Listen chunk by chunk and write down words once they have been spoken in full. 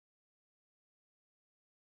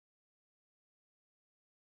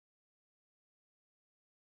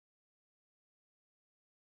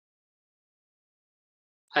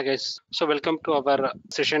Hi guys, so welcome to our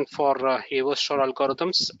session for 𝐴𝐵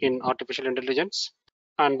algorithms in artificial intelligence,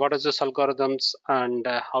 and what is this algorithms and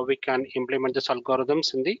how we can implement this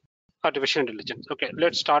algorithms in the artificial intelligence. Okay,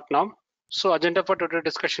 let's start now. So agenda for today's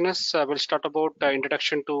discussion is we'll start about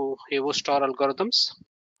introduction to 𝐴𝐵 algorithms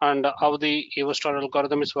and how the 𝐴𝐵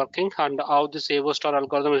algorithm is working and how this 𝐴𝐵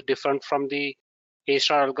algorithm is different from the A*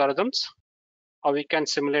 algorithms, how we can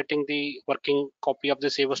simulating the working copy of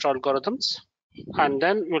this 𝐴𝐵 algorithms, and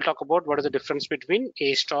then we'll talk about what is the difference between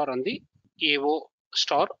A* and the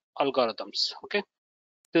𝐴𝐵 algorithms. Okay,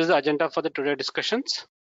 this is the agenda for the today discussions.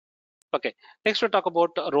 Okay, next we'll talk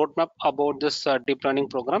about a roadmap about this deep learning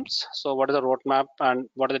programs. So what is the roadmap and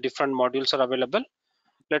what are the different modules are available?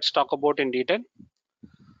 Let's talk about in detail.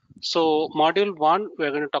 So module 1,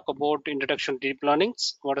 we're going to talk about introduction to deep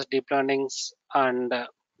learnings, what is deep learnings and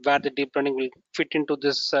where the deep learning will fit into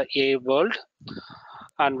this AI world,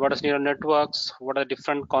 and what is neural networks, what are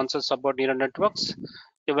different concepts about neural networks.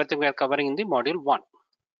 Everything we are covering in the module 1.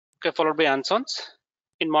 Okay, followed by hands-ons.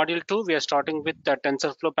 In module 2, we are starting with the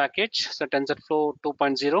TensorFlow package. So TensorFlow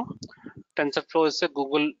 2.0. TensorFlow is a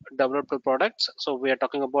Google developed product. So we are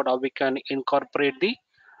talking about how we can incorporate the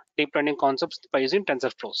deep learning concepts by using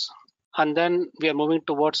TensorFlows. And then we are moving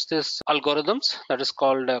towards this algorithms that is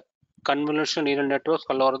called convolutional neural networks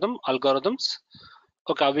algorithms.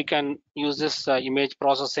 Okay, how we can use this image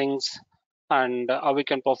processings and how we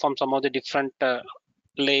can perform some of the different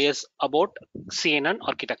layers about CNN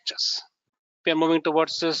architectures. We are moving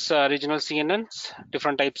towards this regional CNNs,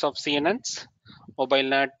 different types of CNNs, mobile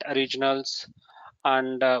net, regionals,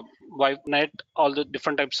 and WiFi, all the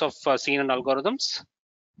different types of CNN algorithms,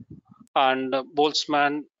 and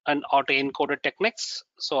Boltzmann and auto-encoded techniques.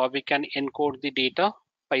 So we can encode the data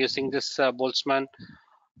by using this Boltzmann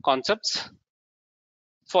concepts.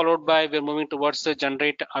 Followed by we're moving towards the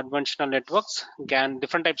generate advanced neural networks, GAN,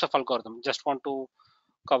 different types of algorithm. Just want to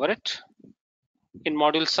cover it. In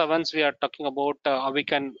module 7, we are talking about how we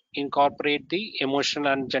can incorporate the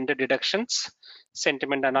emotional and gender detections,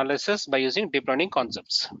 sentiment analysis by using deep learning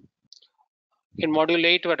concepts. In module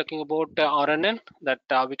 8, we are talking about RNN, that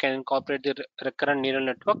we can incorporate the recurrent neural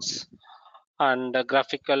networks and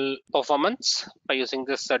graphical performance by using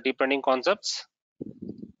this deep learning concepts.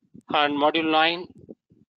 And module 9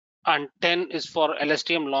 and 10 is for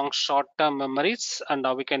LSTM, long short-term memories, and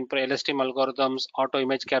how we can play LSTM algorithms, auto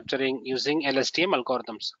image capturing using LSTM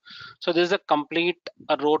algorithms. So this is a complete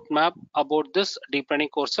roadmap about this deep learning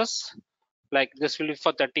courses. Like this will be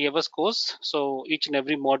for 30 hours course. So each and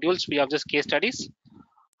every modules we have this case studies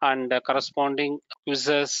and corresponding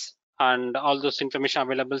quizzes and all those information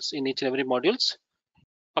available in each and every modules.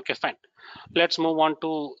 Okay, fine. Let's move on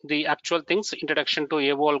to the actual things, introduction to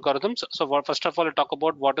𝐴𝐵 algorithms. So first of all, we'll talk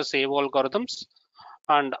about what is 𝐴𝐵 algorithms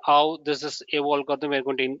and how this is 𝐴𝐵 algorithm we're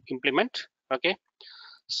going to implement. Okay,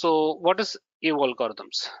 so what is 𝐴𝐵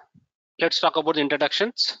algorithms? Let's talk about the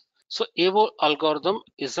introductions. So 𝐴𝐵 algorithm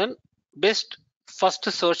is an best first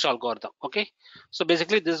search algorithm. Okay, so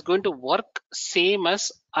basically this is going to work same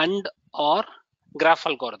as AND or graph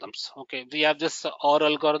algorithms. Okay, we have this OR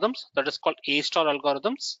algorithms that is called A*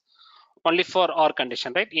 algorithms only for OR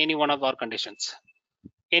condition, right? Any one of OR conditions,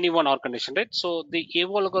 any one OR condition, right? So the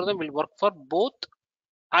𝐴𝐵 algorithm will work for both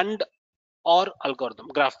AND OR algorithm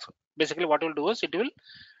graph. Basically what it will do is it will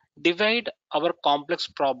divide our complex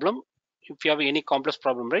problem, if you have any complex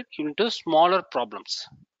problem, right, into smaller problems,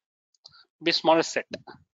 be smaller set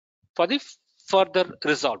for the further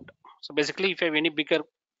resolved. So basically if you have any bigger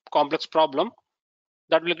complex problem,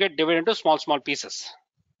 that will get divided into small pieces.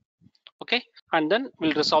 Okay, and then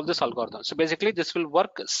we'll resolve this algorithm. So basically this will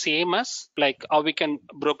work same as like how we can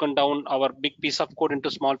broken down our big piece of code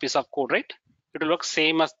into small piece of code, right? It will work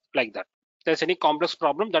same as like that. If there's any complex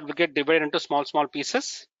problem, that will get divided into small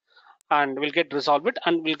pieces and we'll get resolve it,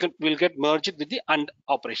 and we'll get merged with the AND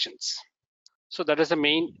operations. So that is the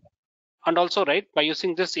main. And also, right, by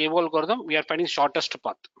using this 𝐴𝐵 algorithm, we are finding shortest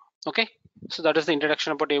path. Okay, so that is the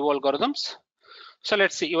introduction about 𝐴𝐵 algorithms. So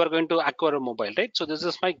let's see, you are going to acquire a mobile, right? So this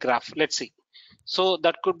is my graph. Let's see. So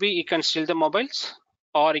that could be you can steal the mobiles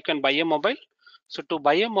or you can buy a mobile. So to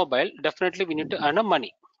buy a mobile, definitely we need to earn a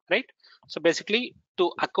money, right? So basically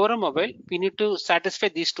to acquire a mobile, we need to satisfy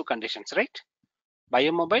these two conditions, right? Buy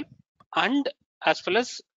a mobile, and as well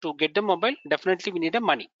as to get the mobile, definitely we need a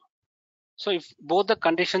money. So if both the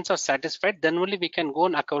conditions are satisfied, then only we can go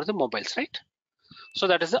and acquire the mobiles, right? So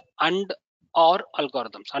that is the AND OR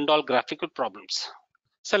algorithms, and all graphical problems.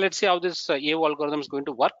 So let's see how this 𝐴𝐵 algorithm is going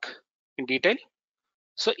to work in detail.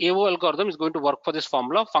 So 𝐴𝐵 algorithm is going to work for this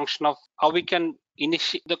formula function of how we can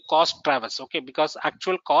initiate the cost traverse. Okay, because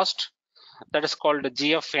actual cost, that is called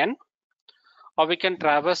GFN, or we can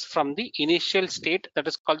traverse from the initial state, that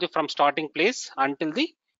is called the from starting place until the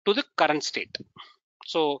to the current state.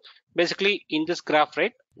 So basically in this graph,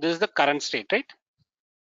 right, this is the current state, right?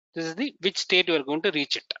 This is the which state you are going to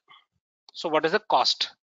reach it. So what is the cost?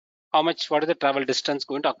 How much, what is the travel distance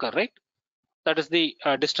going to occur, right? That is the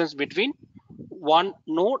distance between one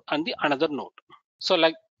node and the another node. So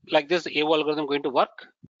like this AO algorithm going to work.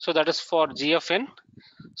 So that is for G of n.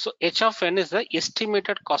 So H of n is the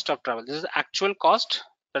estimated cost of travel. This is the actual cost,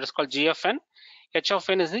 that is called G of n. H of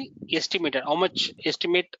n is the estimated, how much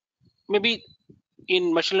estimate, maybe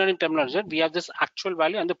in machine learning terminology we have this actual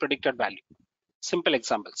value and the predicted value. Simple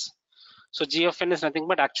examples. So G of n is nothing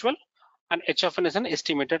but actual and H of n is an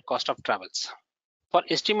estimated cost of travels. For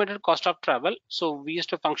estimated cost of travel, so we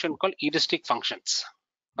used a function called heuristic functions.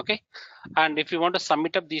 Okay, and if you want to sum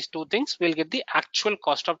it up these two things, we'll get the actual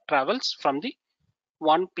cost of travels from the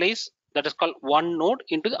one place, that is called one node,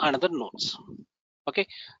 into the another nodes. Okay,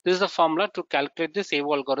 this is the formula to calculate this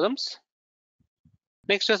AO algorithms.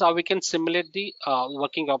 Next is how we can simulate the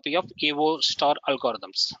working copy of AO star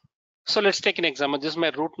algorithms. So let's take an example. This is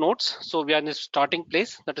my root nodes. So we are in the starting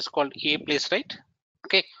place, that is called A place, right?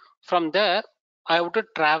 Okay, from there I have to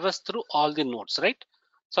traverse through all the nodes, right?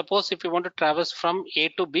 Suppose if you want to traverse from A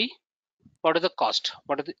to B, what is the cost?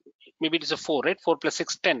 What are the, maybe it is a 4, right? 4 plus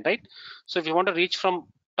 6, 10, right? So if you want to reach from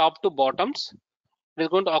top to bottoms, it is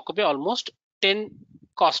going to occupy almost 10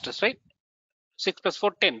 costs, right? 6 plus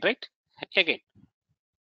 4, 10, right? Again,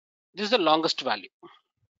 this is the longest value,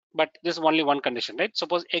 but this is only one condition, right?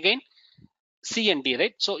 Suppose again C and D,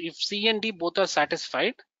 right? So if C and D both are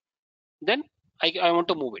satisfied, then I want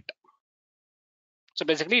to move it. So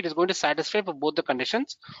basically it is going to satisfy for both the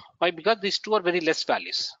conditions. Why? Because these two are very less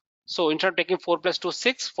values. So instead of taking 4 plus 2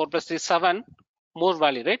 6, 4 plus 3 7, more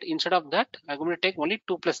value, right? Instead of that, I'm going to take only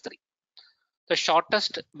 2 plus 3, the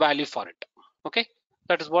shortest value for it. Okay,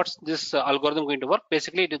 that is what this algorithm going to work.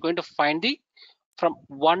 Basically it is going to find the from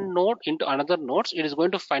one node into another nodes, it is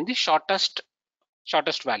going to find the shortest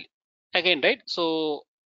value. Again, right? So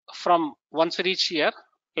from once we reach here,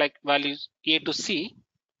 like values A to C,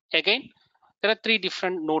 again there are three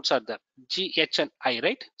different nodes are there, G, H and I,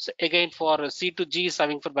 right? So again for C to G is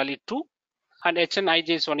having for value 2 and H and IJ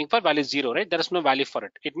is running for value 0, right? There is no value for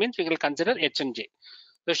it. It means we will consider H and J.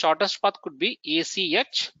 The shortest path could be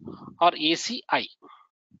ACH or ACI.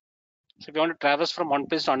 So if you want to traverse from one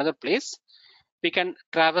place to another place, we can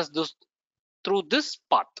traverse those through this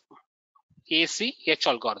path, ACH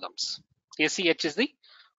algorithms. ACH is the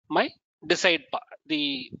my decide path,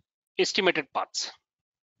 the estimated paths.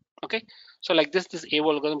 Okay, so like this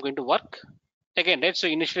AO algorithm going to work. Again, right? So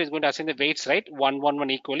initially it's going to assign the weights, right? 1, 1, 1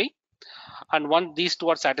 equally, and once these two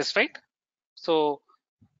are satisfied, so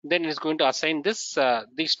then it's going to assign this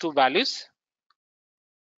these two values.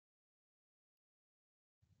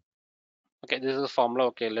 Okay, this is the formula.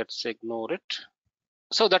 Okay, let's ignore it.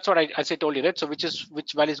 So that's what I told you, right? So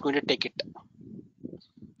which value is going to take it?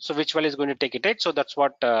 So which value is going to take it, right? So that's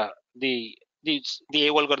what the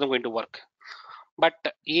AO algorithm going to work. But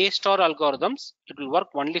A star algorithms, it will work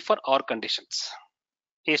only for OR conditions.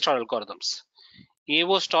 A star algorithms.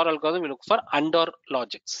 AO star algorithm will look for AND OR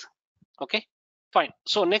logics. Okay, fine.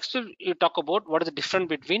 So next we talk about what is the difference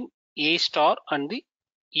between A star and the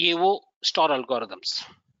AO star algorithms.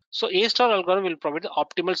 So A star algorithm will provide the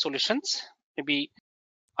optimal solutions, maybe,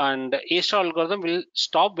 and A star algorithm will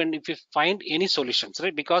stop when if you find any solutions,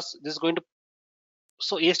 right? Because this is going to,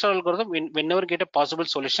 so A star algorithm whenever get a possible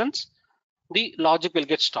solutions, the logic will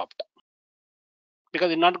get stopped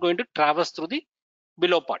because it's not going to traverse through the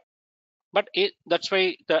below part. But that's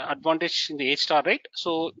why the advantage in the A star, right?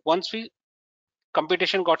 So once we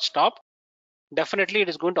computation got stopped, definitely it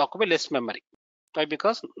is going to occupy less memory. Why?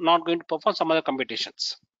 Because not going to perform some other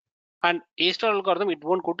computations. And A star algorithm, it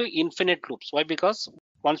won't go to infinite loops. Why? Because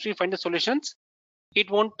once we find the solutions,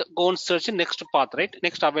 it won't go and search the next path, right?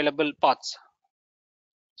 Next available paths.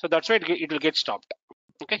 So that's why it will get stopped.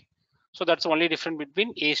 Okay. So that's the only difference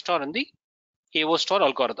between A star and the AO star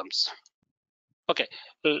algorithms. Okay,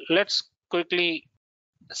 let's quickly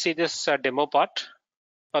see this demo part.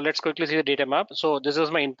 Let's quickly see the data map. So this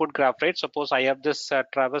is my input graph, right? Suppose I have this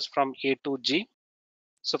traverse from A to G.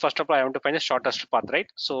 So first of all, I want to find the shortest path, right?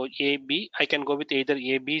 So AB, I can go with either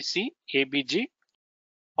ABC, ABG,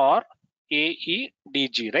 or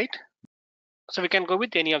AEDG, right? So we can go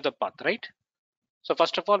with any of the path, right? So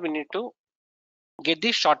first of all, we need to get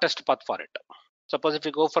the shortest path for it. Suppose if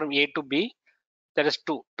we go from A to B, there is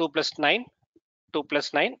 2 plus 9, 2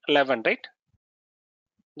 plus 9, 11, right?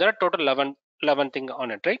 There are total 11 thing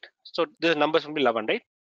on it, right? So the numbers will be 11, right?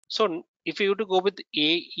 So if you have to go with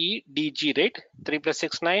AEDG, right? 3 plus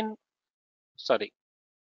 6, 9. sorry,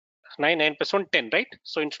 9, 9 plus 1, 10, right?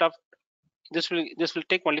 So instead of this will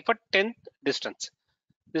take only for 10th distance.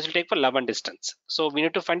 This will take for 11 distance. So we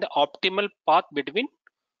need to find the optimal path between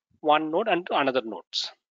one node and another nodes.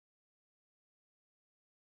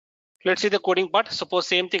 Let's see the coding part. Suppose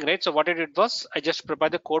same thing, right? So what I did was I just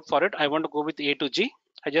prepared the code for it. I want to go with A to G.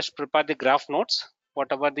 I just prepare the graph nodes,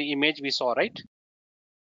 whatever the image we saw, right?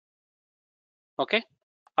 Okay.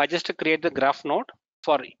 I just create the graph node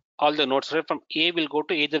for all the nodes, right? From A will go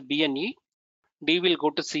to either B and E, D will go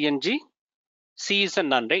to C and G, C is a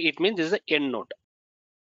none, right? It means this is the end node.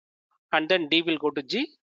 And then D will go to G,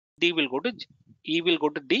 D will go to G, E will go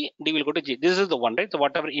to D, D will go to G. This is the one, right? So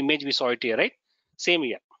whatever image we saw it here, right? Same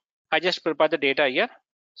here. I just prepare the data here.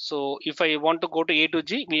 So if I want to go to A to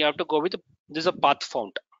G, we have to go with this is a path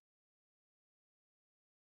found.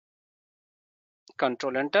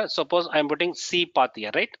 Control enter. Suppose I'm putting C path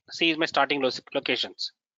here, right? C is my starting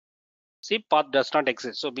locations. C path does not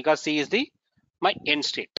exist. So because C is my end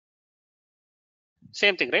state.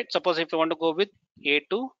 Same thing, right? Suppose if you want to go with A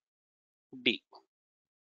to D.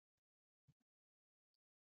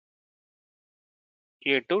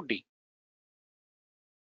 A to D.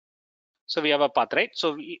 So we have a path, right?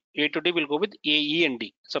 So A to D will go with A, E and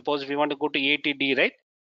D. Suppose if we want to go to A to D, right?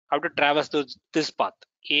 I have to traverse this path,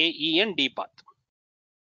 A, E and D path.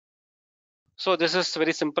 So this is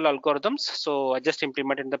very simple algorithms. So I just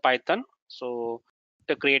implemented in the Python. So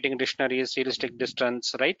the creating dictionaries, heuristic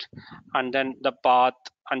distance, right? And then the path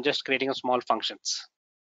and just creating a small functions.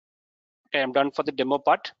 Okay, I'm done for the demo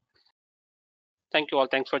part. Thank you all.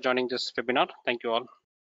 Thanks for joining this webinar. Thank you all.